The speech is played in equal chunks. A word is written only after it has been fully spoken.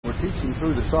teaching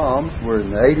through the Psalms. We're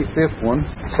in the 85th one,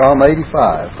 Psalm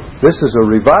 85. This is a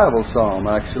revival psalm,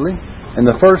 actually. And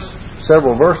the first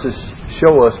several verses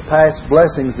show us past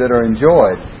blessings that are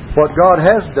enjoyed, what God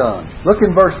has done. Look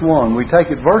in verse 1. We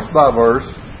take it verse by verse.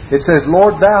 It says,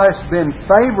 Lord, Thou hast been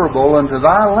favorable unto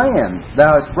Thy land.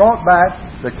 Thou hast brought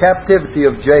back the captivity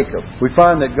of Jacob. We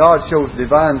find that God shows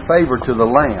divine favor to the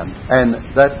land.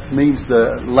 And that means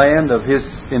the land of His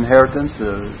inheritance,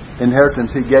 the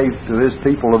inheritance He gave to His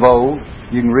people of old.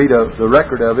 You can read the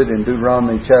record of it in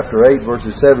Deuteronomy chapter 8,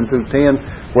 verses 7 through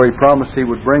 10, where He promised He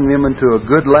would bring them into a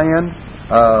good land,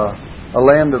 a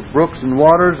land of brooks and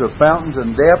waters, of fountains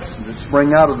and depths that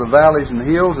spring out of the valleys and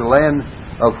hills, a land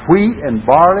of wheat and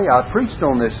barley. I preached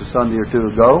on this a Sunday or two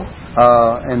ago.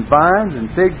 And vines and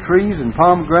fig trees and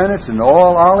pomegranates and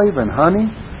oil, olive and honey.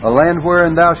 A land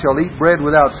wherein thou shalt eat bread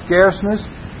without scarceness.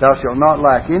 Thou shalt not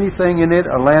lack anything in it.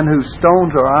 A land whose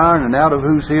stones are iron and out of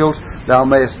whose hills thou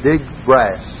mayest dig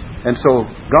brass. And so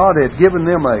God had given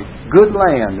them a good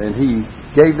land, and He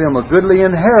gave them a goodly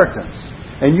inheritance.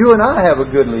 And you and I have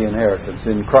a goodly inheritance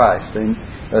in Christ, and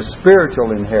a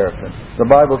spiritual inheritance. The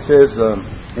Bible says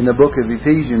in the book of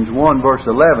Ephesians 1 verse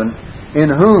 11, in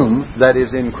whom, that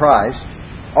is in Christ,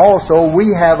 also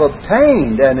we have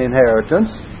obtained an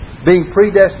inheritance, being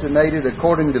predestinated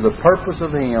according to the purpose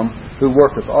of Him who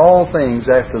worketh all things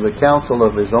after the counsel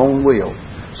of His own will.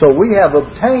 So we have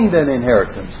obtained an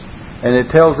inheritance. And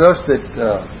it tells us that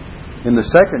in the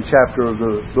second chapter of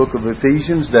the book of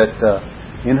Ephesians that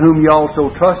in whom ye also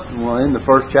trusted. Well, in the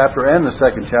first chapter and the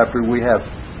second chapter we have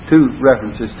two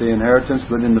references to inheritance,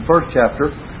 but in the first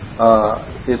chapter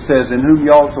it says, in whom ye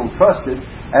also trusted,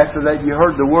 after that ye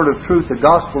heard the word of truth, the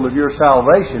gospel of your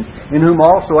salvation, in whom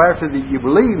also after that ye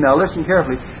believed, now listen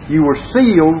carefully, you were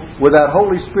sealed with that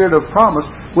Holy Spirit of promise,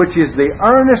 which is the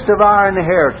earnest of our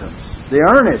inheritance. The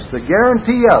earnest, the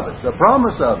guarantee of it, the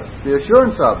promise of it, the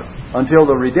assurance of it, until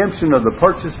the redemption of the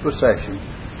purchased possession,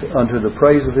 unto the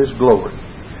praise of His glory.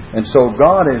 And so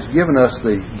God has given us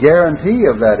the guarantee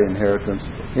of that inheritance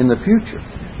in the future.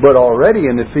 But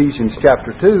already in Ephesians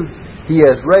chapter 2, He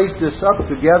has raised us up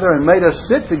together and made us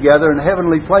sit together in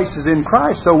heavenly places in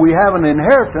Christ. So we have an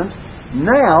inheritance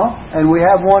now, and we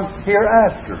have one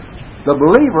hereafter. The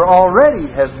believer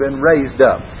already has been raised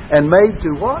up and made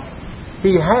to what?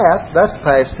 He hath, that's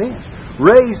past tense,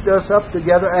 raised us up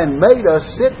together and made us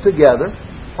sit together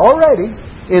already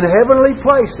in heavenly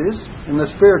places in the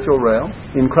spiritual realm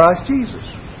in Christ Jesus.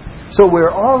 So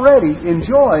we're already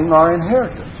enjoying our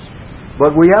inheritance.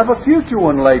 But we have a future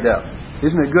one laid up.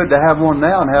 Isn't it good to have one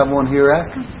now and have one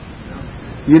hereafter?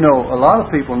 You know, a lot of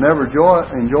people never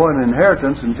enjoy an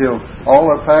inheritance until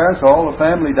all their parents, all the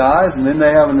family dies, and then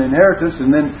they have an inheritance,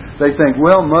 and then they think,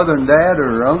 well, mother and dad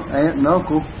or aunt and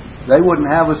uncle, they wouldn't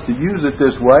have us to use it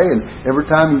this way, and every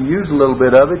time you use a little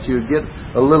bit of it, you get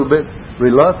a little bit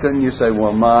reluctant, and you say,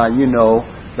 well,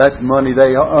 that's money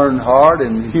they earn hard,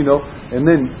 and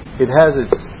then it has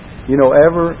its,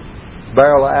 every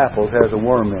barrel of apples has a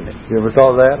worm in it. You ever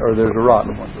thought of that? Or there's a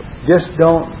rotten one. Just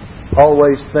don't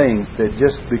always think that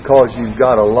just because you've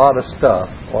got a lot of stuff,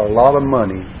 or a lot of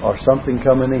money, or something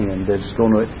coming in, that it's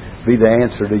going to be the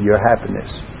answer to your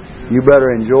happiness. You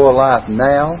better enjoy life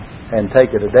now, and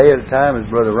take it a day at a time, as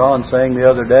Brother Ron sang the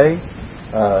other day,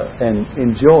 and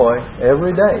enjoy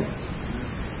every day.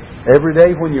 Every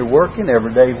day when you're working,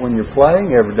 every day when you're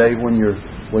playing, every day when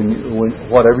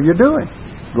whatever you're doing,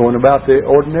 going about the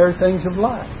ordinary things of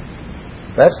life.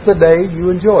 That's the day you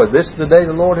enjoy. This is the day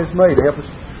the Lord has made. Help us.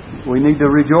 We need to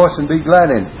rejoice and be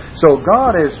glad in it. So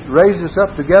God has raised us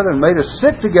up together and made us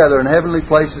sit together in heavenly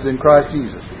places in Christ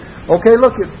Jesus. Okay,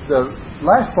 look at the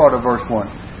last part of verse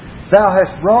 1. Thou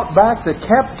hast brought back the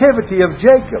captivity of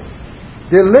Jacob.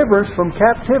 Deliverance from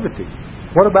captivity.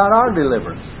 What about our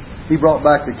deliverance? He brought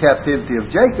back the captivity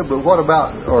of Jacob, but what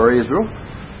about, or Israel?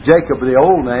 Jacob, the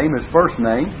old name, his first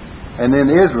name, and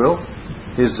then Israel,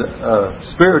 his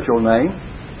spiritual name.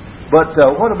 But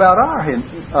what about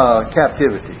our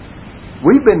captivity?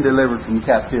 We've been delivered from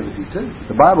captivity too.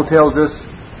 The Bible tells us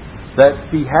that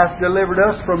He hath delivered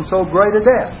us from so great a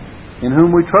death, in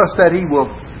whom we trust that He will,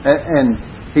 and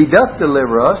He doth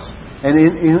deliver us, and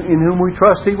in whom we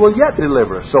trust He will yet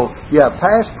deliver us. So you have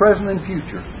past, present, and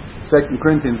future. 2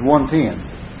 Corinthians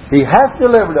 1:10. He hath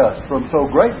delivered us from so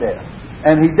great death,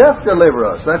 and He doth deliver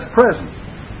us. That's present.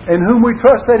 In whom we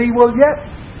trust that He will yet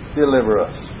deliver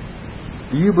us.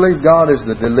 Do you believe God is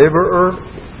the deliverer?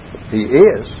 He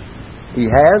is. He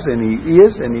has, and He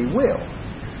is, and He will.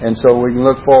 And so we can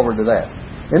look forward to that.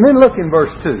 And then look in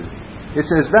verse 2. It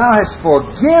says, Thou hast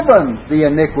forgiven the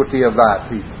iniquity of Thy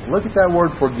people. Look at that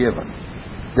word forgiven.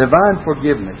 Divine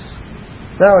forgiveness.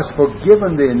 Thou hast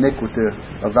forgiven the iniquity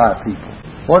of thy people.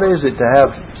 What is it to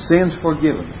have sins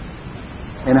forgiven?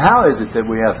 And how is it that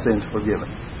we have sins forgiven?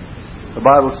 The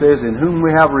Bible says, in whom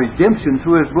we have redemption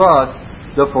through His blood,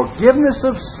 the forgiveness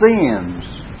of sins.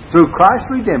 Through Christ's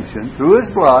redemption, through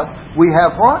His blood, we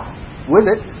have what? With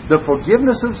it, the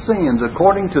forgiveness of sins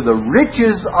according to the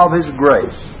riches of His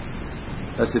grace.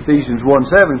 That's Ephesians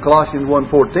 1:7. Colossians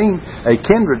 1:14, a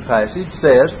kindred passage,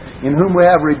 says, in whom we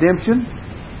have redemption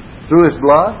through His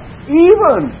blood,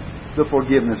 even the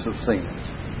forgiveness of sins.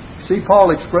 See,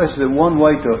 Paul expresses it one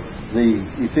way to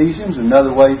the Ephesians,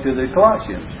 another way to the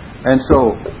Colossians. And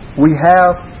so, we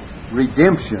have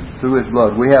redemption through His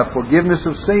blood. We have forgiveness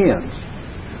of sins.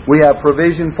 We have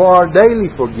provision for our daily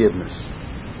forgiveness.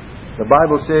 The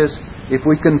Bible says, if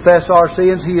we confess our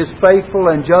sins, He is faithful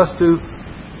and just to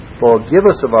forgive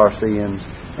us of our sins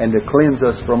and to cleanse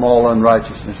us from all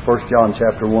unrighteousness. 1 John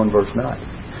chapter 1, verse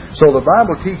 9. So the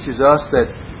Bible teaches us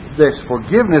that this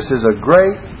forgiveness is a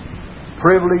great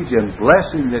privilege and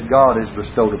blessing that God has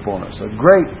bestowed upon us. A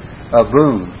great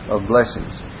boon of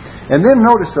blessings. And then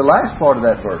notice the last part of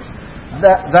that verse.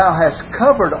 That thou hast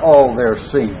covered all their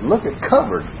sin. Look at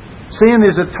covered. Sin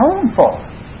is atoned for.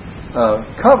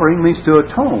 Covering means to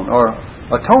atone, or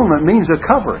atonement means a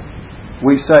covering.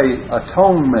 We say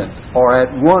atonement or at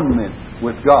one-ment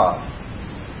with God.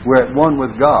 We're at one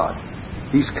with God.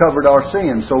 He's covered our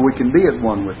sins so we can be at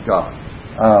one with God.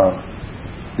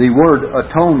 The word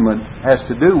atonement has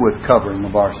to do with covering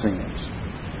of our sins.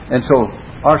 And so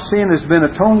our sin has been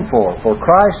atoned for. For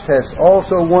Christ has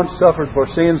also once suffered for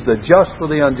sins, the just for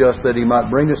the unjust, that He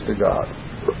might bring us to God.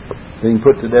 Being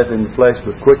put to death in the flesh,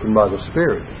 but quickened by the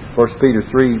Spirit. 1 Peter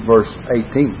 3, verse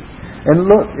 18. And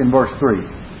look in verse 3.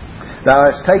 Thou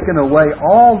hast taken away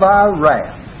all thy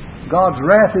wrath. God's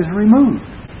wrath is removed.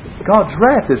 God's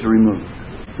wrath is removed.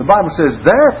 The Bible says,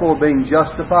 therefore, being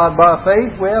justified by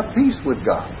faith, we have peace with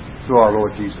God through our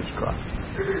Lord Jesus Christ.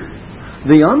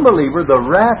 The unbeliever, the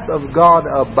wrath of God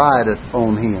abideth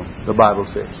on him, the Bible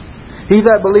says. He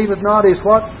that believeth not is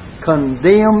what?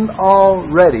 Condemned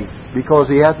already, because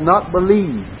he hath not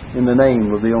believed in the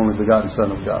name of the only begotten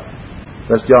Son of God.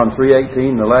 That's John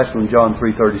 3:18, the last one, John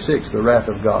 3:36, the wrath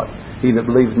of God. He that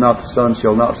believeth not the Son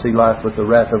shall not see life, but the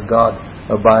wrath of God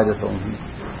abideth on him.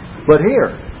 But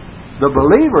here, the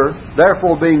believer,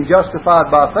 therefore being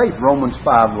justified by faith, Romans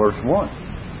 5, verse 1.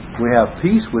 We have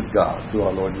peace with God through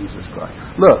our Lord Jesus Christ.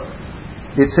 Look,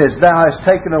 it says, thou hast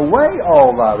taken away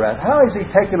all thy wrath. How has He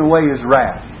taken away His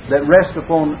wrath that rests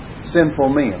upon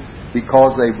sinful men?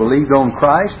 Because they believed on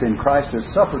Christ, and Christ has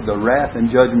suffered the wrath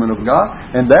and judgment of God,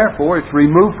 and therefore it's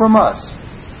removed from us.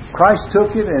 Christ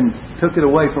took it and took it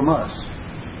away from us.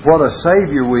 What a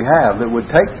Savior we have that would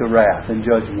take the wrath and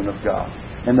judgment of God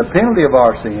and the penalty of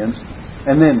our sins,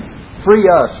 and then free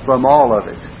us from all of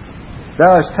it.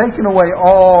 Thou hast taken away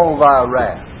all thy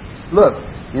wrath. Look,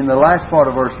 in the last part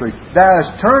of verse 3, thou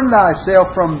hast turned thyself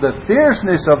from the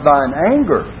fierceness of thine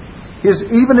anger.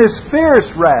 Even His fierce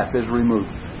wrath is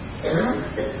removed.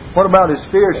 What about His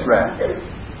fierce wrath?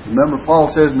 Remember,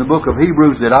 Paul says in the book of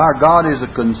Hebrews that our God is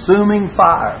a consuming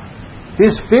fire.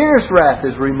 His fierce wrath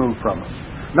is removed from us.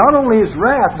 Not only His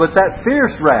wrath, but that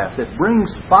fierce wrath that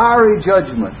brings fiery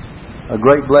judgment. A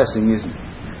great blessing, isn't it?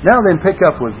 Now then, pick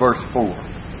up with verse 4.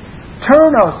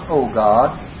 Turn us, O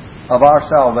God, of our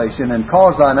salvation, and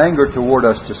cause thine anger toward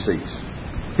us to cease.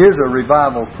 Here's a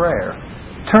revival prayer.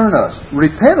 Turn us.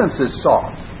 Repentance is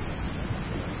sought.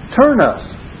 Turn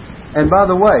us. And by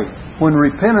the way, when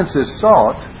repentance is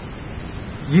sought,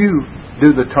 you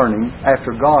do the turning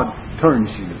after God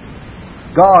turns you.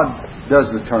 God does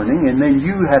the turning, and then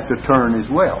you have to turn as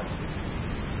well.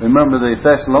 Remember the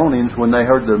Thessalonians, when they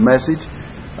heard the message,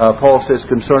 Paul says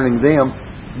concerning them,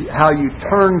 how you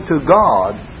turn to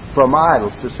God from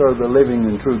idols to serve the living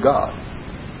and true God.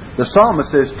 The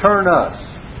psalmist says, turn us.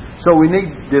 So we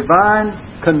need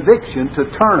divine conviction to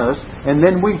turn us, and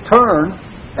then we turn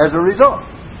as a result.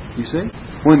 You see?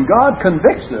 When God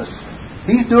convicts us,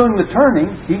 He's doing the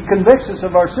turning. He convicts us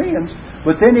of our sins,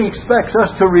 but then He expects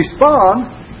us to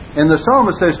respond. And the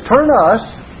psalmist says, turn us.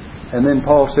 And then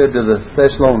Paul said to the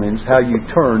Thessalonians, how ye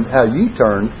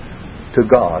turn to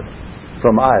God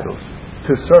from idols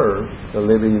to serve the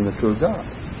living and the true God.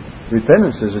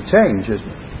 Repentance is a change, isn't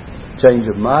it? Change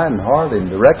of mind and heart and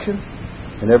direction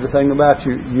and everything about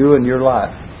you and your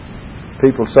life.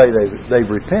 People say they've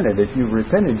repented. If you've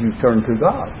repented, you've turned to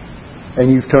God.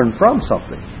 And you've turned from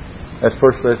something. That's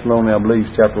 1 Thessalonians, I believe,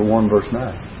 chapter 1, verse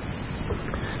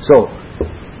 9. So,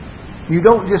 you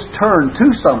don't just turn to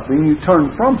something, you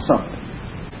turn from something.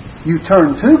 You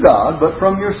turn to God, but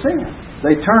from your sin.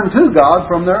 They turn to God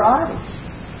from their idols.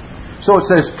 So it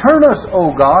says, turn us,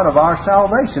 O God, of our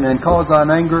salvation, and cause thine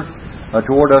anger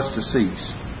toward us to cease.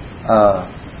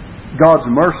 God's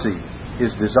mercy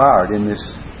is desired in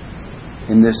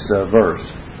this verse.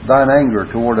 Thine anger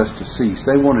toward us to cease.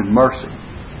 They wanted mercy.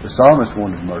 The psalmist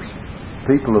wanted mercy.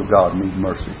 People of God need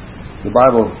mercy. The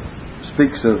Bible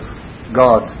speaks of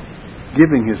God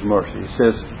giving His mercy. It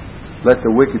says, let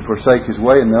the wicked forsake his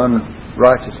way and the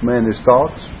unrighteous man his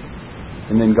thoughts.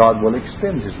 And then God will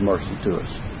extend His mercy to us.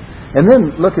 And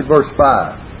then look at verse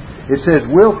 5. It says,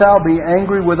 wilt thou be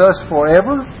angry with us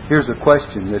forever? Here's a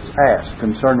question that's asked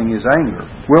concerning His anger.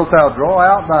 Wilt thou draw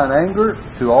out thine anger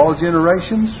to all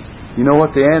generations? You know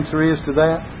what the answer is to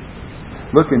that?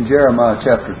 Look in Jeremiah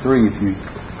chapter 3, if you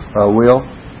will,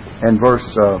 and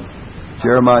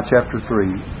Jeremiah chapter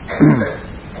 3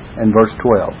 and verse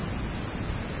 12.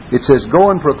 It says,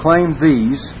 go and proclaim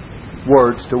these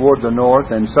words toward the north,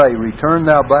 and say, return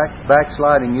thou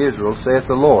backsliding Israel, saith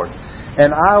the Lord, and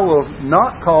I will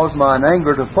not cause mine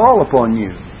anger to fall upon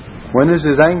you. When is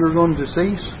His anger going to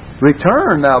cease?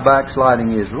 Return thou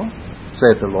backsliding Israel,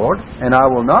 saith the Lord, and I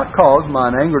will not cause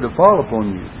mine anger to fall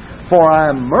upon you. For I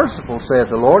am merciful, saith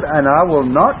the Lord, and I will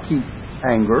not keep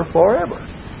anger forever.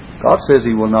 God says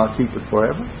He will not keep it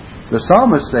forever. The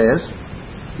psalmist says,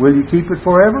 will you keep it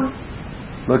forever?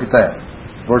 Look at that.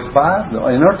 Verse 5,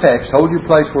 in our text, hold your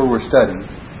place where we're studying.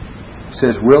 It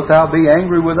says, wilt thou be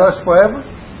angry with us forever?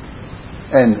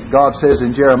 And God says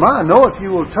in Jeremiah, no, if you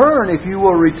will turn, if you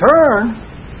will return,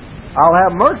 I'll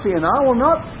have mercy and I will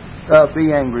not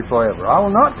be angry forever. I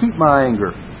will not keep my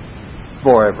anger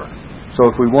forever. So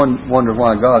if we wonder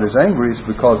why God is angry, it's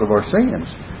because of our sins.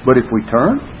 But if we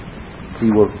turn, He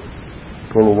will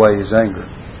pull away His anger.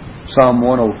 Psalm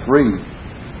 103.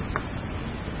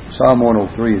 Psalm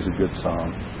 103 is a good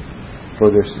psalm for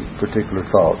this particular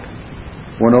thought.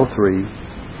 103,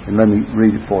 and let me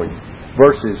read it for you.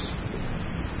 Verses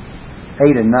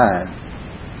 8 and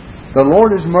 9. The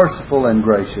Lord is merciful and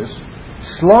gracious,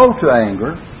 slow to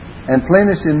anger, and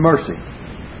plenteous in mercy.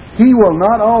 He will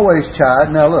not always chide.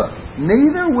 Now look,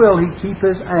 neither will He keep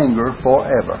His anger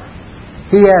forever.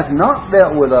 He hath not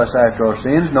dealt with us after our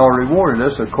sins, nor rewarded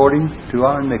us according to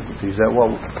our iniquities. That's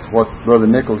what Brother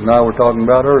Nichols and I were talking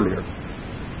about earlier.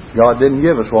 God didn't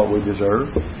give us what we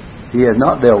deserved. He has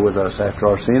not dealt with us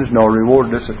after our sins, nor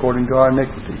rewarded us according to our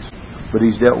iniquities. But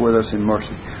He's dealt with us in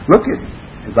mercy. Look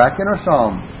at, back in our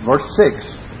Psalm, verse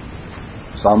 6.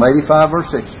 Psalm 85, verse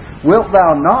 6. Wilt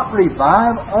thou not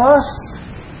revive us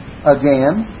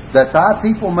again, that thy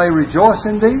people may rejoice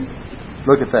in thee?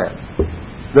 Look at that.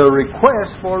 The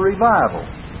request for revival.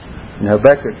 In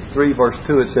Habakkuk 3 verse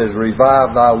 2 it says,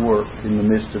 revive thy work in the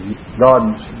midst of you.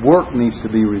 God's work needs to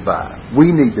be revived.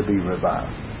 We need to be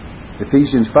revived.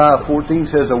 Ephesians 5:14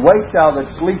 says, awake thou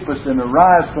that sleepest, and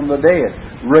arise from the dead.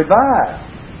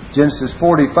 Revive. Genesis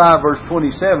 45 verse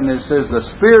 27 it says, the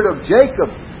spirit of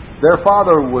Jacob, their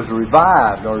father, was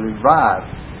revived.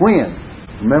 When?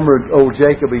 Remember old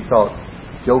Jacob, he thought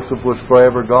Joseph was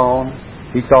forever gone.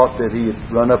 He thought that he had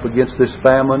run up against this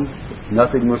famine.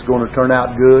 Nothing was going to turn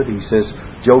out good. He says,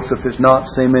 Joseph is not,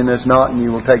 Simeon is not, and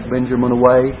you will take Benjamin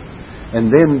away. And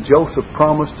then Joseph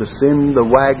promised to send the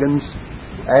wagons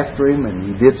after him, and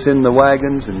he did send the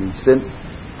wagons, and he sent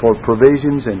for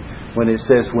provisions. And when it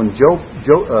says, when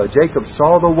Jacob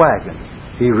saw the wagon,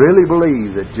 he really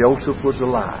believed that Joseph was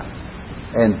alive.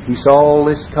 And he saw all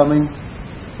this coming,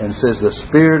 and says the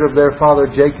spirit of their father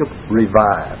Jacob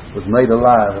revived, was made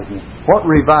alive again. What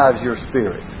revives your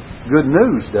spirit? Good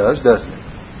news does, doesn't it?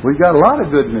 We've got a lot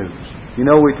of good news. You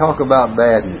know, we talk about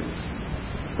bad news.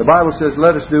 The Bible says,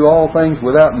 let us do all things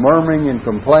without murmuring and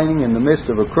complaining in the midst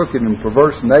of a crooked and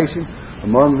perverse nation,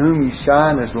 among whom ye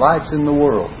shine as lights in the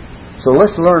world. So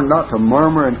let's learn not to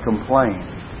murmur and complain.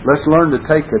 Let's learn to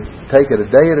take it a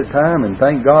day at a time and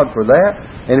thank God for that.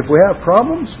 And if we have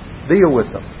problems, deal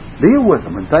with them. Deal with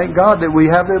them, and thank God that we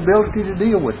have the ability to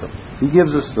deal with them. He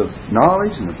gives us the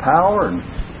knowledge and the power, and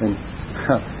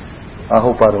I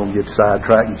hope I don't get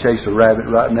sidetracked and chase a rabbit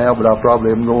right now, but I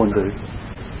probably am going to.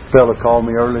 A fella called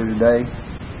me earlier today.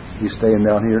 He's staying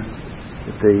down here.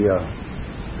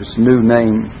 This new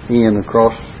name Ian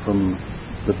across from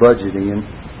the budget Ian.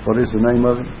 What is the name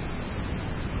of it?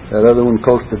 That other one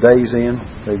close to Days Inn.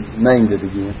 They named it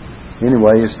again.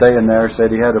 Anyway, he's staying there.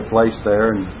 Said he had a place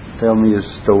there, and tell me his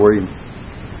story.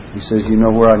 He says, you know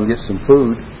where I can get some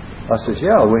food? I says,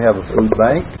 yeah, we have a food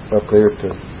bank up there.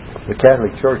 The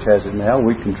Catholic Church has it now.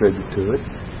 We contribute to it.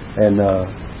 And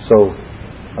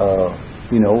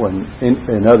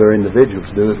and other individuals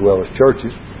do, as well as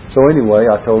churches. So anyway,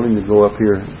 I told him to go up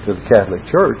here to the Catholic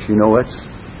Church. You know, that's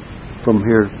from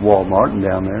here, Walmart and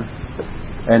down there.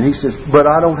 And he says, but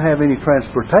I don't have any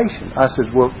transportation. I said,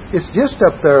 well, it's just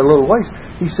up there a little ways.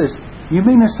 He says, you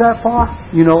mean it's that far?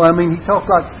 You know, I mean, he talked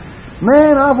like,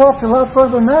 man, I've walked a lot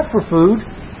further than that for food.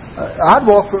 I'd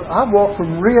walk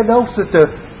from Ruidoso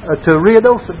to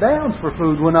Ruidoso Downs for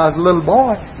food when I was a little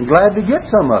boy, and glad to get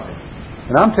some of it.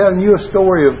 And I'm telling you a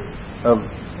story of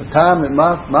a time that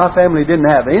my family didn't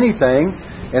have anything,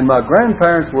 and my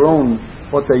grandparents were on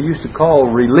what they used to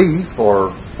call relief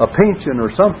or a pension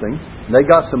or something. They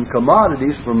got some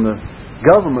commodities from the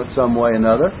government some way or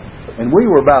another, and we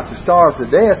were about to starve to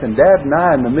death. And Dad and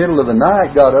I, in the middle of the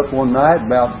night, got up one night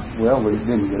we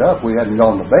didn't get up, we hadn't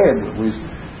gone to bed, but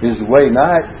it was way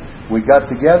night. We got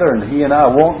together, and he and I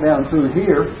walked down through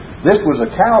here. This was a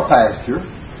cow pasture.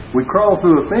 We crawled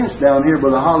through a fence down here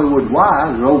by the Hollywood Y,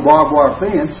 an old barbed wire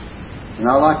fence, and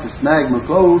I like to snag my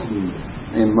clothes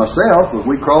and myself, but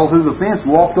we crawled through the fence,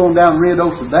 walked on down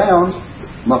Ruidoso Downs.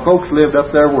 My folks lived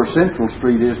up there where Central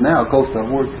Street is now, close to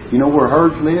where, you know where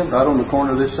Herds lived, right on the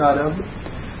corner of this side of it.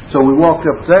 So we walked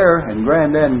up there, and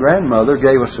Granddad and Grandmother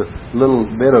gave us a little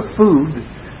bit of food,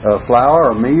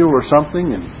 flour or meal or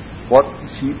something, and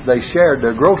they shared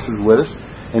their groceries with us.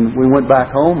 And we went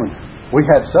back home, and we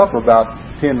had supper about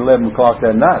 10, 11 o'clock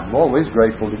that night. Boy, we was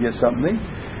grateful to get something to eat.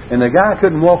 And the guy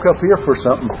couldn't walk up here for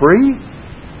something free.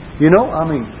 You know, I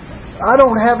mean, I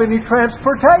don't have any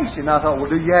transportation. I thought, well,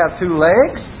 do you have 2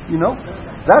 legs? You know,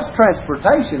 that's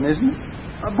transportation, isn't it?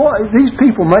 Boy, these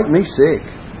people make me sick.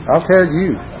 I'll tell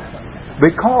you.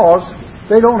 Because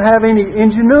they don't have any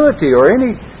ingenuity or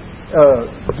any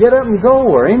get up and go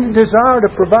or any desire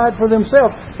to provide for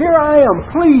themselves. Here I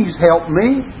am. Please help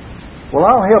me. Well,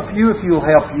 I'll help you if you'll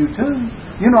help you too.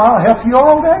 You know, I'll help you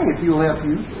all day if you'll help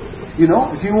you. You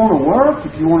know, if you want to work,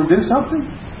 if you want to do something.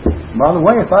 By the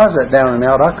way, if I was that down and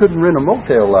out, I couldn't rent a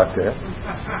motel like that.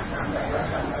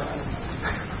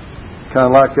 Kind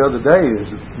of like the other day,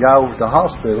 there's a guy over at the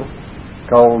hospital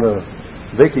called,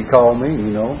 Vicky called me,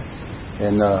 you know,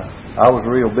 and I was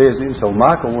real busy, and so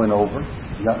Michael went over.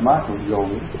 Got Michael to go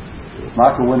with.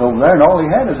 Michael went over there, and all he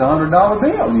had is a $100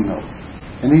 bill, you know.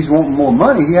 And he's wanting more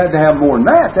money. He had to have more than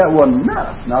that. That wasn't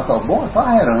enough. And I thought, boy, if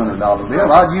I had a $100 bill,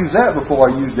 I'd use that before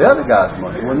I used the other guy's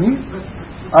money, wouldn't you?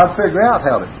 I'd figure out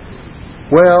how to.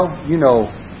 Well, you know,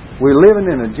 we're living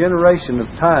in a generation of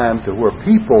time to where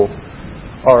people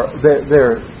are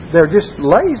they're just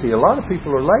lazy. A lot of people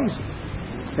are lazy,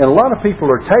 and a lot of people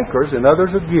are takers, and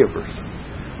others are givers.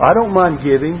 I don't mind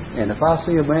giving, and if I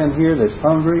see a man here that's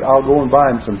hungry, I'll go and buy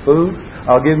him some food.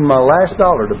 I'll give him my last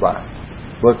dollar to buy.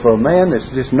 But for a man that's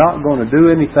just not going to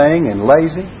do anything and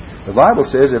lazy, the Bible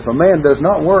says if a man does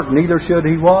not work, neither should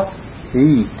he what?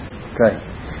 Eat. Okay.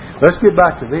 Let's get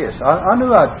back to this. I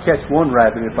knew I'd catch one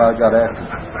rabbit if I got after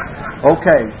it.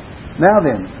 Okay. Now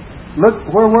then, look,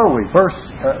 where were we? Verse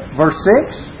 6?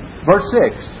 Verse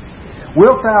 6.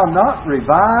 Wilt thou not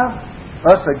revive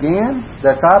us again,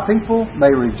 that thy people may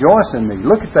rejoice in thee?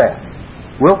 Look at that.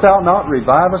 Wilt thou not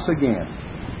revive us again,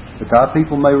 that thy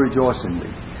people may rejoice in thee?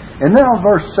 And then on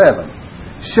verse 7,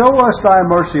 show us thy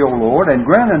mercy, O Lord, and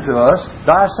grant unto us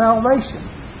thy salvation.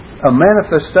 A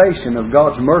manifestation of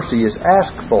God's mercy is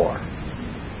asked for.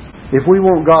 If we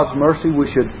want God's mercy, we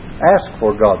should ask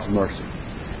for God's mercy.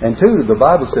 And 2, the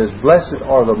Bible says, blessed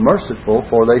are the merciful,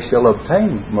 for they shall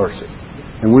obtain mercy.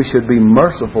 And we should be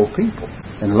merciful people,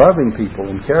 and loving people,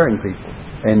 and caring people.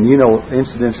 And you know,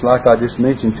 incidents like I just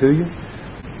mentioned to you,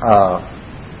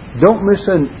 don't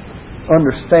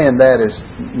misunderstand that as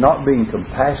not being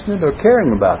compassionate or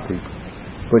caring about people.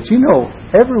 But you know,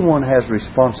 everyone has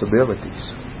responsibilities.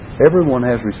 Everyone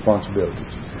has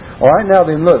responsibilities. All right, now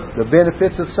then, look, the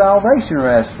benefits of salvation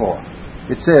are asked for.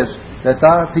 It says that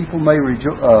thy people may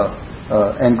rejoice,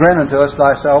 and grant unto us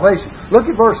thy salvation. Look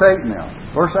at verse 8 now.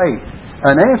 Verse 8.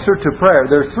 An answer to prayer.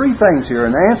 There's 3 things here.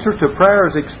 An answer to prayer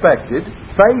is expected,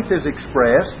 faith is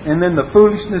expressed, and then the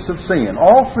foolishness of sin.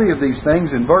 All 3 of these things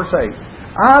in verse 8.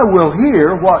 I will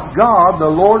hear what God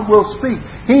the Lord will speak.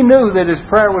 He knew that his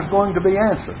prayer was going to be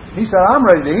answered. He said, I'm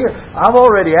ready to hear. I've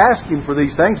already asked him for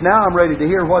these things. Now I'm ready to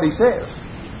hear what he says.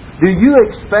 Do you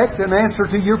expect an answer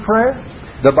to your prayer?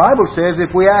 The Bible says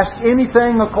if we ask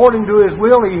anything according to his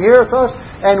will, he heareth us.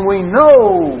 And we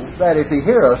know that if he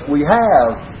hear us, we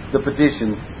have the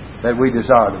petition that we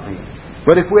desire of him.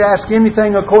 But if we ask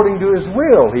anything according to his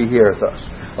will, he heareth us.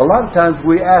 A lot of times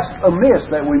we ask amiss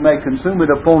that we may consume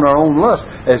it upon our own lust,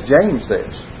 as James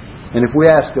says. And if we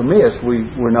ask amiss,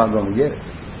 we're not going to get it.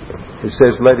 It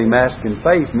says, let him ask in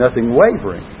faith, nothing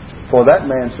wavering. For that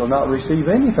man shall not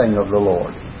receive anything of the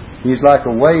Lord. He's like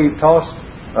a wave tossed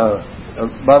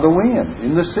by the wind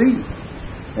in the sea.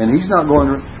 And he's not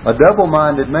going to... A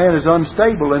double-minded man is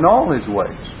unstable in all his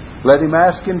ways. Let him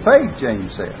ask in faith,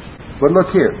 James says. But look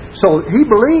here. So he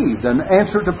believed, and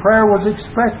answer to prayer was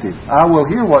expected. I will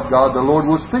hear what God the Lord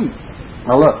will speak.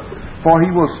 Now look. For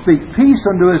he will speak peace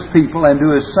unto his people and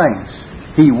to his saints.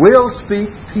 He will speak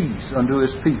peace unto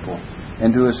his people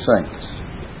and to his saints.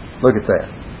 Look at that.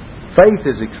 Faith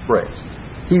is expressed.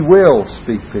 He will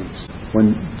speak peace.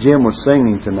 When Jim was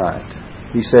singing tonight,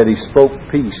 he said he spoke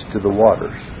peace to the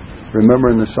waters. Remember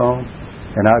in the song?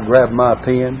 And I grabbed my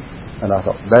pen and I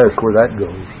thought, there's where that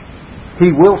goes.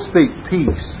 He will speak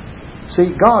peace.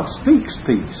 See, God speaks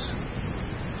peace.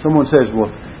 Someone says,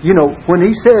 well, you know, when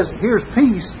He says, here's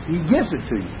peace, He gives it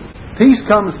to you. Peace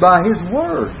comes by His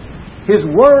Word. His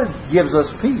Word gives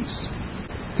us peace.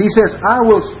 He says, I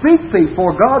will speak peace,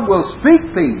 for God will speak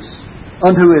peace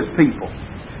unto His people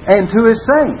and to His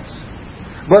saints.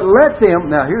 But let them,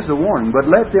 now here's the warning, but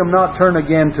let them not turn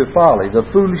again to folly, the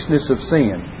foolishness of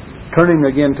sin, turning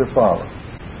again to folly.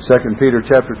 2 Peter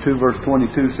chapter 2 verse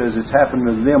 22 says it's happened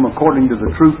to them according to the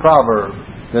true proverb,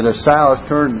 that a dog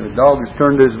has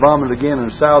turned to his vomit again,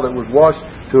 and a sow that was washed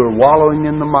to her wallowing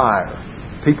in the mire.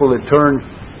 People that turn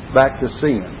back to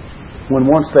sin. When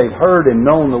once they've heard and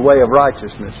known the way of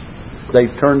righteousness,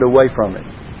 they've turned away from it.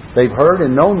 They've heard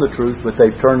and known the truth, but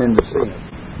they've turned into sin.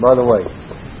 By the way,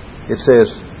 it says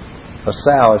a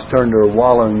sow has turned to her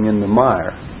wallowing in the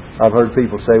mire. I've heard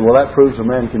people say, well, that proves a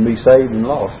man can be saved and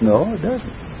lost. No, it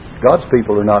doesn't. God's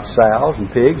people are not sows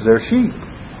and pigs, they're sheep.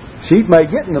 Sheep may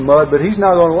get in the mud, but he's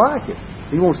not going to like it.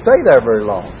 He won't stay there very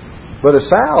long. But a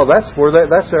sow, that's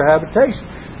their habitation.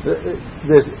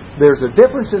 There's a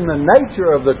difference in the nature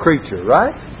of the creature,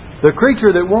 right? The creature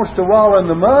that wants to wallow in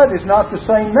the mud is not the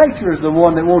same nature as the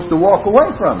one that wants to walk away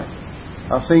from it.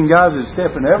 I've seen guys that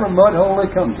step in every mud hole they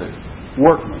come to.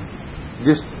 Workmen.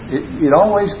 It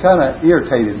always kind of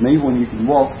irritated me when you can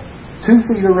walk 2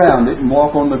 feet around it and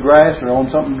walk on the grass or on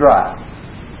something dry.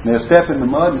 They'll step in the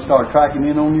mud and start tracking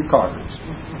in on your carpets.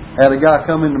 Had a guy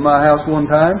come into my house one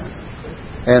time,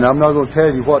 and I'm not going to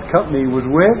tell you what company he was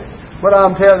with, but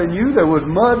I'm telling you there was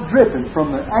mud dripping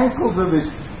from the ankles of his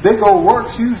big old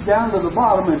work shoes down to the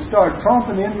bottom and started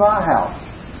tromping in my house.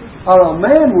 I thought,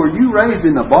 man, were you raised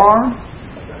in a barn?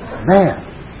 Man,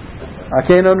 I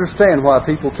can't understand why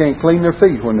people can't clean their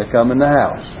feet when they come in the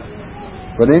house.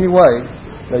 But anyway,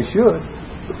 they should.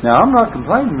 Now, I'm not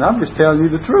complaining. I'm just telling you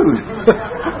the truth.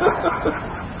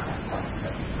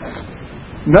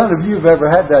 None of you have ever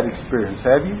had that experience,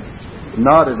 have you?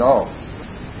 Not at all.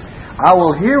 I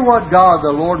will hear what God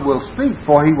the Lord will speak,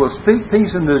 for He will speak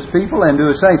peace unto His people and to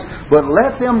His saints. But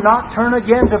let them not turn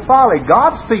again to folly.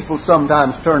 God's people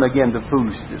sometimes turn again to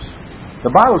foolishness.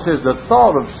 The Bible says the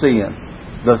thought of sin,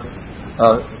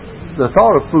 the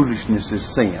thought of foolishness is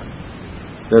sin.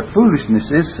 That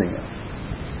foolishness is sin.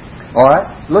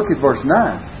 Alright, look at verse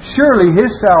 9. Surely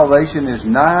His salvation is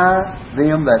nigh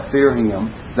them that fear Him,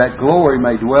 that glory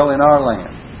may dwell in our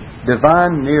land.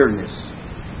 Divine nearness.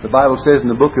 The Bible says in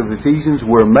the book of Ephesians,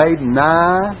 we're made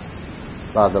nigh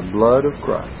by the blood of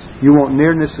Christ. You want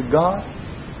nearness of God?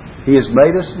 He has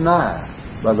made us nigh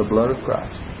by the blood of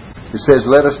Christ. It says,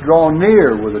 let us draw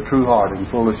near with a true heart and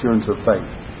full assurance of faith.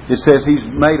 It says He's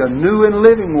made a new and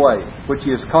living way, which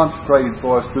He has consecrated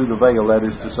for us through the veil, that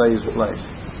is to say, His flesh.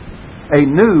 A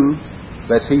new,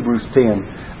 that's Hebrews 10,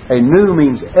 a new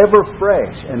means ever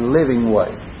fresh and living way.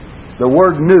 The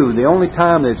word new, the only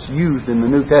time that's used in the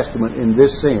New Testament in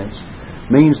this sense,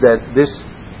 means that this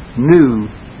new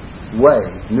way,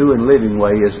 new and living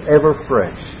way, is ever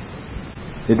fresh.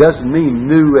 It doesn't mean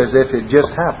new as if it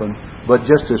just happened, but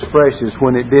just as fresh as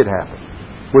when it did happen.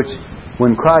 Which,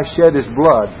 when Christ shed His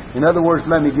blood, in other words,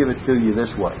 let me give it to you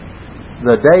this way.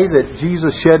 The day that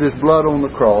Jesus shed His blood on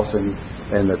the cross,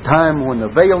 and the time when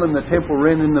the veil in the temple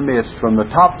rent in the midst from the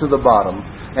top to the bottom,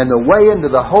 and the way into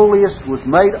the holiest was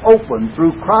made open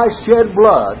through Christ's shed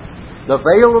blood, the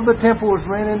veil of the temple was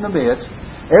rent in the midst.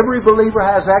 Every believer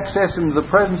has access into the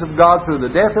presence of God through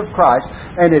the death of Christ,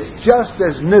 and it's just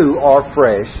as new or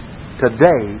fresh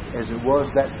today as it was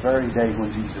that very day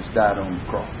when Jesus died on the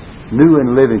cross. New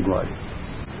and living way.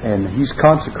 And He's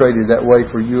consecrated that way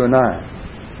for you and I.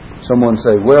 Someone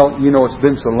say, well, it's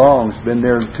been so long, it's been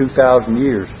there 2,000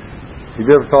 years. Have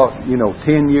you ever thought,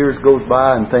 10 years goes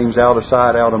by and things out of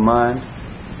sight, out of mind?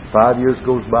 5 years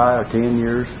goes by, or 10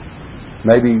 years.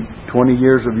 Maybe 20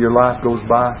 years of your life goes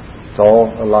by.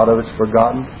 A lot of it's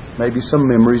forgotten. Maybe some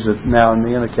memories now and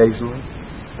then occasionally.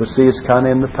 But see, it's kind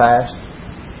of in the past.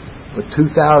 But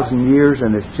 2,000 years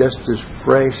and it's just as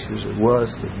fresh as it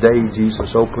was the day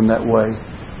Jesus opened that way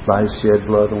by His shed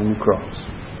blood on the cross.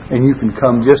 And you can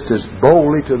come just as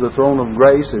boldly to the throne of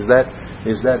grace as that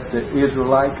is that the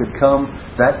Israelite could come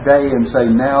that day and say,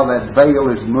 now that veil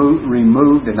is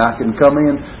removed and I can come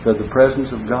in to the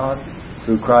presence of God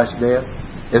through Christ's death.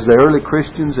 As the early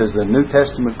Christians, as the New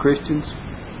Testament Christians,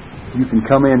 you can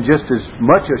come in just as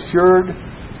much assured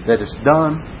that it's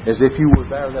done as if you were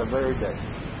there that very day.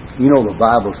 You know the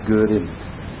Bible's good, isn't it?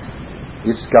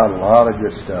 It's got a lot of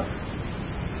good stuff.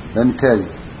 Let me tell you.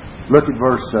 Look at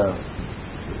verse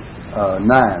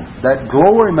 9. That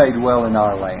glory may dwell in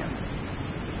our land.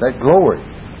 That glory,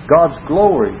 God's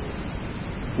glory,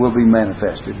 will be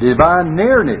manifested. Divine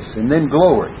nearness and then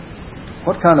glory.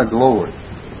 What kind of glory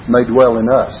may dwell in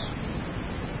us?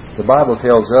 The Bible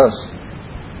tells us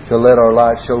to let our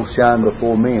light so shine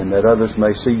before men that others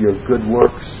may see your good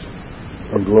works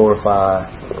and glorify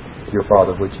your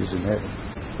Father which is in heaven.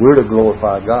 We're to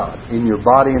glorify God in your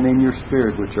body and in your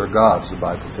spirit, which are God's, the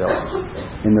Bible tells us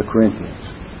in the Corinthians.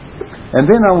 And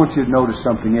then I want you to notice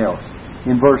something else.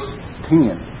 In verse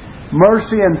 10,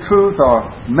 mercy and truth are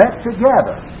met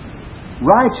together.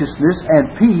 Righteousness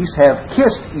and peace have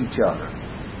kissed each other.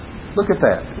 Look at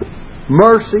that.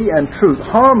 Mercy and truth.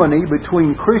 Harmony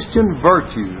between Christian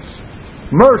virtues.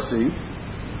 Mercy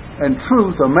and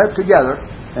truth are met together.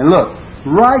 And look,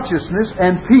 righteousness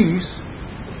and peace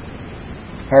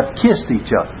have kissed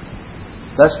each other.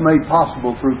 That's made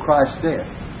possible through Christ's death.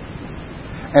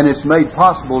 And it's made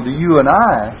possible to you and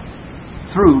I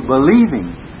through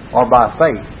believing or by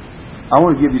faith. I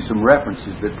want to give you some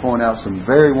references that point out some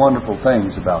very wonderful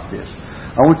things about this.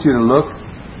 I want you to look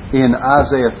in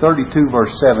Isaiah 32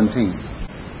 verse 17.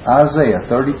 Isaiah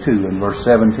 32 and verse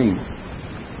 17.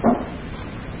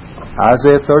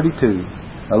 Isaiah 32.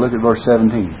 Now look at verse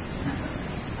 17.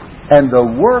 And the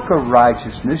work of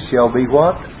righteousness shall be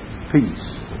what? Peace.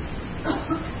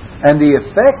 And the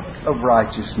effect of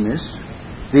righteousness,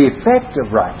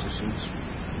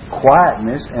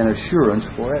 quietness and assurance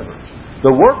forever.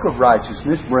 The work of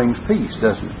righteousness brings peace,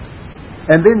 doesn't it?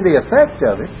 And then the effect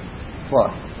of it,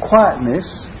 what?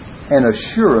 Quietness and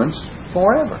assurance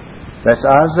forever. That's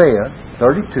Isaiah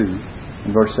 32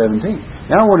 and verse 17.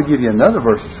 Now I want to give you another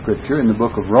verse of Scripture in the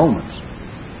book of Romans,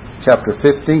 chapter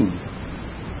 15.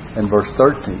 And verse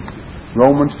 13.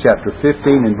 Romans chapter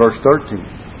 15 and verse 13.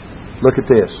 Look at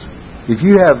this. If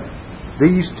you have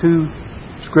these two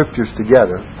scriptures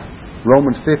together,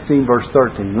 Romans 15 verse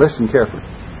 13, listen carefully.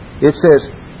 It says,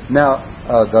 now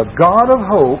the God of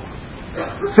hope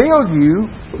fill you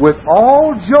with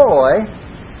all joy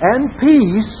and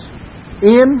peace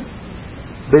in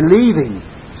believing.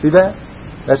 See that?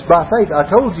 That's by faith. I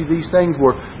told you these things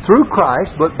were through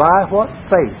Christ, but by what?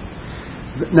 Faith.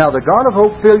 Now the God of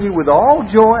hope fill you with all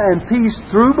joy and peace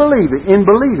through in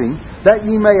believing, that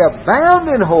ye may abound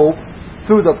in hope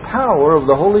through the power of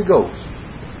the Holy Ghost.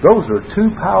 Those are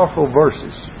two powerful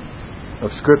verses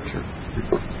of Scripture.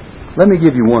 Let me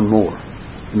give you one more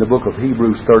in the book of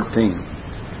Hebrews 13.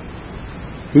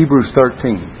 Hebrews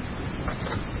 13,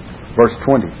 verse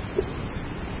 20.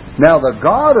 Now the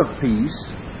God of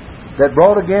peace, that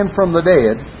brought again from the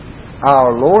dead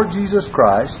our Lord Jesus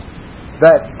Christ,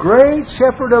 that great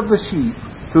shepherd of the sheep,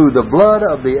 through the blood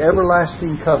of the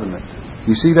everlasting covenant.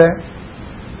 You see that?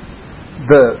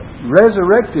 The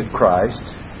resurrected Christ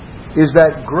is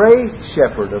that great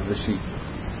shepherd of the sheep.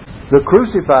 The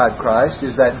crucified Christ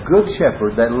is that good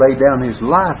shepherd that laid down his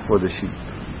life for the sheep.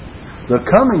 The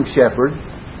coming shepherd,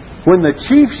 when the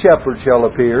chief shepherd shall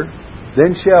appear,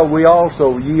 then shall ye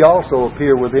also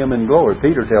appear with him in glory.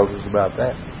 Peter tells us about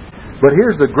that. But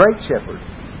here's the great shepherd.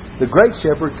 The great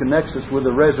shepherd connects us with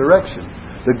the resurrection.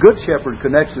 The good shepherd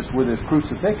connects us with his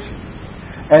crucifixion.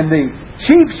 And the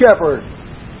chief shepherd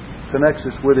connects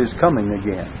us with his coming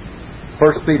again.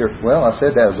 1 Peter, well, I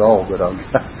said that was all, but 1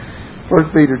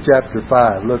 Peter chapter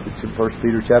 5. Look at 1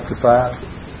 Peter chapter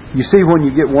 5. You see, when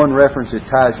you get one reference, it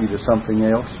ties you to something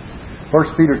else.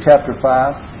 1 Peter chapter 5.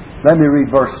 Let me read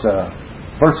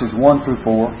verses 1 through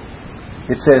 4.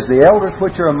 It says, the elders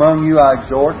which are among you I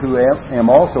exhort, who am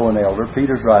also an elder,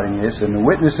 Peter's writing this, and the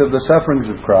witness of the sufferings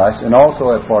of Christ, and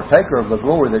also a partaker of the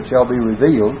glory that shall be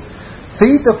revealed,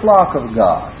 feed the flock of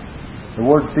God. The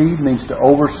word feed means to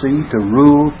oversee, to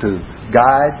rule, to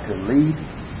guide, to lead,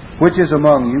 which is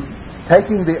among you,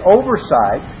 taking the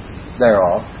oversight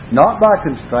thereof, not by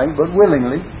constraint, but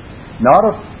willingly,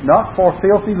 not for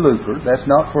filthy lucre, that's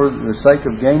not for the sake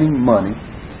of gaining money,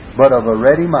 but of a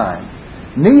ready mind.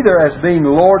 Neither as being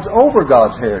lords over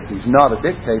God's heritage, not a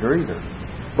dictator either,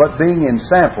 but being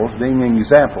examples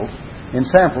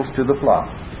to the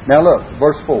flock. Now look,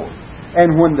 verse 4.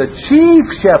 And when the chief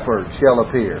shepherd shall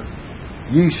appear,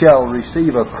 ye shall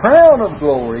receive a crown of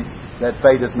glory that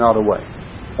fadeth not away.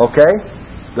 Okay?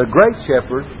 The great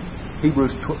shepherd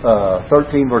Hebrews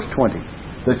 13, verse 20.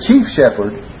 The chief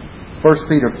shepherd, 1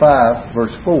 Peter 5,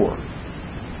 verse 4.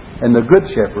 And the good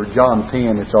shepherd, John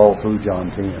 10, it's all through John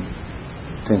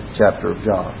 10, 10th chapter of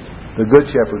John. The good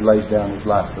shepherd lays down his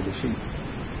life for the sheep.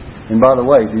 And by the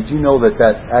way, did you know that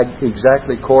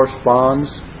exactly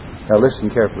corresponds, now listen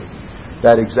carefully,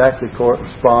 that exactly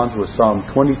corresponds with Psalm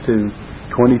 22,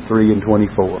 23, and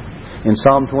 24. In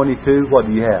Psalm 22, what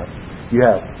do you have? You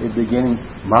have it beginning,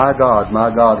 my God,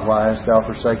 why hast thou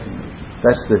forsaken me?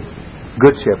 That's the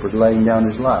good shepherd laying down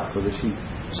his life for the sheep.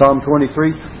 Psalm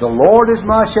 23, the Lord is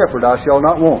my shepherd, I shall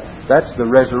not want. That's the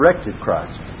resurrected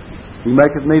Christ. He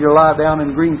maketh me to lie down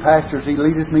in green pastures. He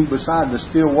leadeth me beside the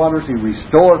still waters. He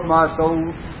restoreth my soul.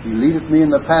 He leadeth me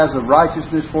in the paths of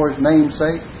righteousness for His name's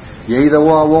sake. Yea, though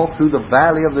I walk through the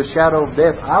valley of the shadow of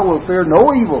death, I will fear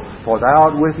no evil, for Thou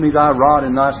art with me, Thy rod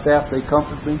and Thy staff, they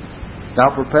comfort me.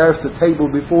 Thou preparest a table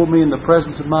before me in the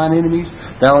presence of mine enemies.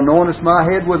 Thou anointest my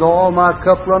head with oil, my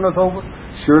cup runneth over.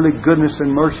 Surely goodness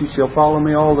and mercy shall follow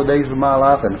me all the days of my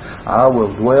life, and I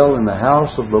will dwell in the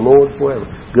house of the Lord forever.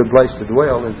 Good place to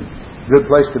dwell, isn't it? Good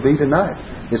place to be tonight.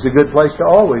 It's a good place to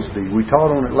always be. We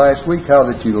taught on it last week how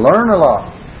that you learn a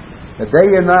lot. A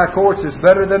day in Thy courts is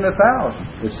better than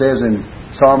 1,000. It says in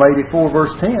Psalm 84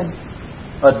 verse 10,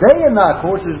 a day in Thy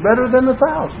courts is better than 1,000.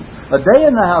 A day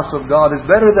in the house of God is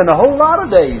better than a whole lot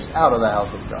of days out of the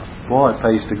house of God. Boy, it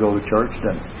pays to go to church,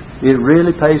 doesn't it? It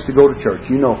really pays to go to church.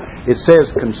 You know, it says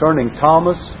concerning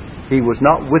Thomas, he was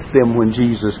not with them when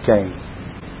Jesus came.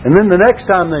 And then the next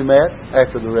time they met,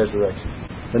 after the resurrection,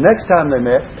 the next time they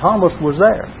met, Thomas was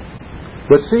there.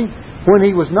 But see, when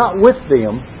he was not with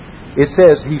them, it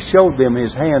says he showed them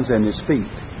his hands and his feet.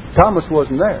 Thomas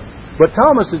wasn't there. But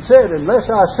Thomas had said, unless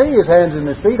I see his hands and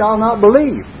his feet, I'll not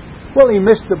believe. Well, he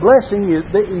missed the blessing,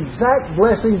 the exact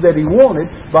blessing that he wanted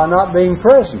by not being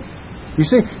present. You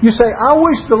see, you say, I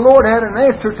wish the Lord had an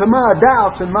answer to my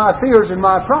doubts and my fears and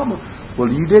my problems.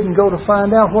 Well, you didn't go to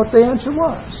find out what the answer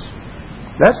was.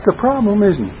 That's the problem,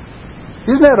 isn't it?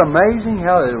 Isn't that amazing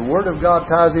how the Word of God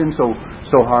ties in so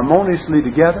harmoniously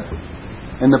together?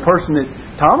 And the person that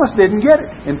Thomas didn't get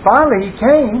it. And finally he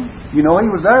came. You know,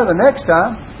 he was there the next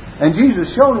time. And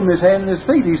Jesus showed him his hand and his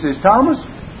feet. He says, Thomas,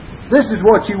 this is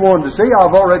what you wanted to see.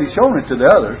 I've already shown it to the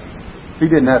others. He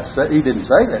didn't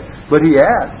say that, but he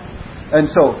had. And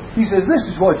so he says, this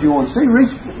is what you want to see.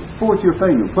 Reach forth your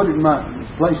finger, put it in my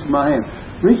place in my hand.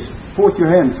 Reach forth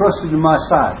your hand, thrust it in my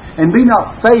side, and be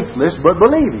not faithless, but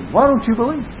believing. Why don't you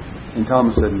believe? And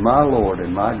Thomas said, my Lord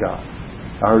and my God.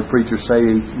 I heard preachers say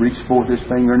he reached forth his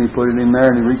finger and he put it in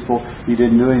there and he reached forth. He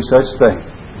didn't do any such thing.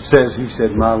 It says he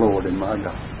said, my Lord and my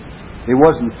God. It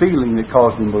wasn't feeling that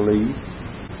caused him to believe.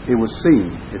 It was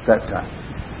seeing at that time.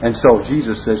 And so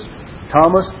Jesus says,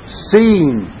 Thomas,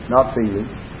 seeing, not feeling,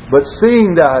 but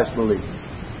seeing thou hast believed.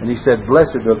 And he said,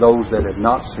 blessed are those that have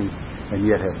not seen and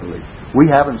yet have believed. We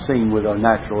haven't seen with our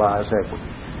natural eyes, have we?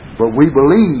 But we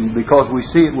believe because we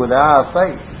see it with the eye of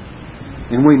faith.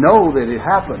 And we know that it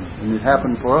happened, and it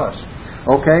happened for us.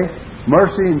 Okay?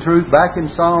 Mercy and truth, back in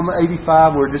Psalm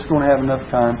 85, we're just going to have enough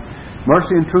time.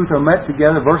 Mercy and truth are met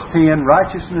together. Verse 10,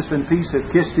 righteousness and peace have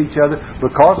kissed each other.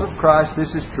 Because of Christ,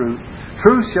 this is truth.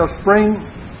 Truth shall spring,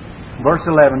 verse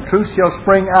 11, truth shall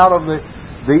spring out of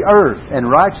the earth, and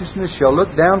righteousness shall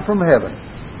look down from heaven.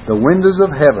 The windows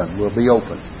of heaven will be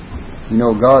open. You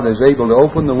know, God is able to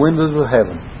open the windows of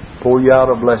heaven, pour you out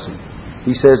a blessing.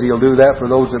 He says He'll do that for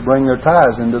those that bring their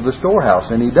tithes into the storehouse,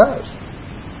 and He does.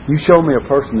 You show me a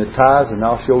person that tithes, and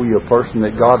I'll show you a person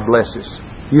that God blesses.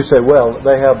 You say, well,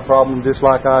 they have a problem just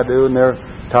like I do, and their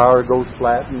tire goes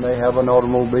flat, and they have an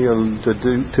automobile to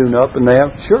tune up, and they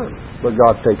have, sure, but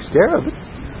God takes care of it.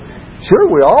 Sure,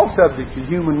 we're all subject to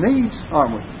human needs,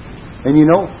 aren't we? And you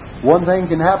know, one thing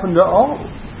can happen to all.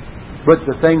 But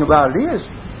the thing about it is,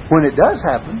 when it does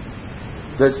happen,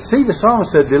 the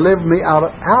psalmist said, deliver me out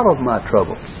of my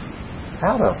troubles.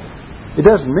 Out of it. It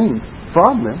doesn't mean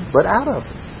from them, but out of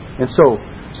it. And so,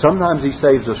 sometimes He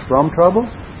saves us from troubles,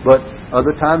 but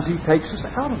other times He takes us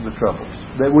out of the troubles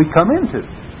that we come into.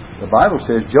 The Bible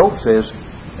says, Job says,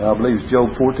 I believe it's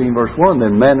Job 14 verse 1,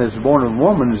 then man is born of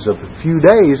woman is of a few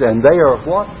days, and they are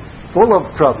what? Full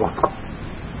of trouble.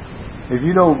 If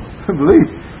you don't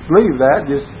believe that,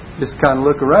 just kind of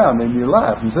look around in your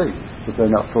life and see if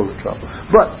they're not full of trouble.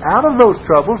 But out of those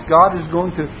troubles, God is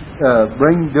going to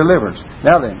bring deliverance.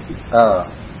 Now then,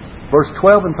 verse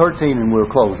 12 and 13, and we'll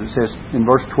close. It says in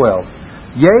verse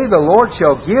 12, yea, the Lord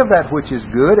shall give that which is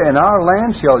good, and our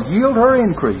land shall yield her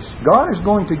increase. God is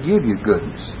going to give you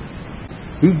goodness.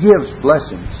 He gives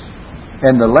blessings,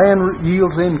 and the land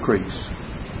yields increase,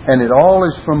 and it all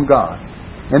is from God.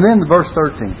 And then verse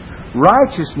 13,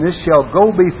 Righteousness shall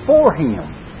go before him.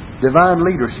 Divine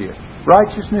leadership.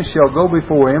 Righteousness shall go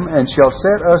before him and shall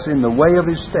set us in the way of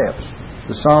his steps.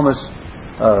 The psalmist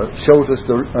shows us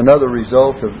another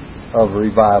result of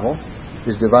revival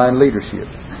is divine leadership.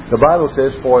 The Bible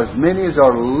says, for as many as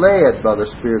are led by the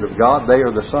Spirit of God, they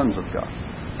are the sons of God.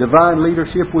 Divine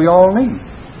leadership we all need.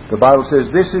 The Bible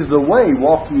says, this is the way,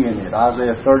 walk ye in it.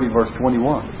 Isaiah 30 verse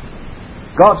 21.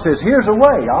 God says, here's a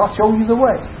way, I'll show you the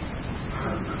way.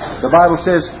 The Bible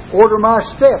says, order my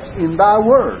steps in thy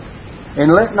word,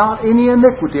 and let not any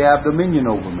iniquity have dominion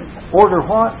over me. Order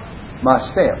what? My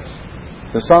steps.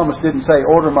 The psalmist didn't say,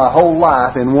 order my whole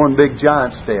life in one big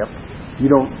giant step. You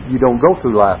don't go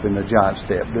through life in a giant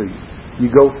step, do you? You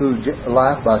go through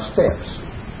life by steps.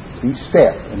 Each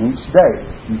step and each day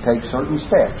you take certain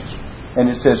steps. And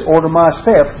it says, order my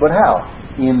steps, but how?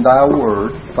 In thy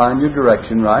word. Find your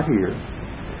direction right here.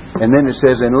 And then it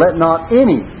says, and let not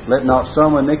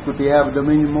some iniquity have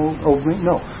dominion over me.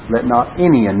 No, let not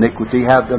any iniquity have dominion.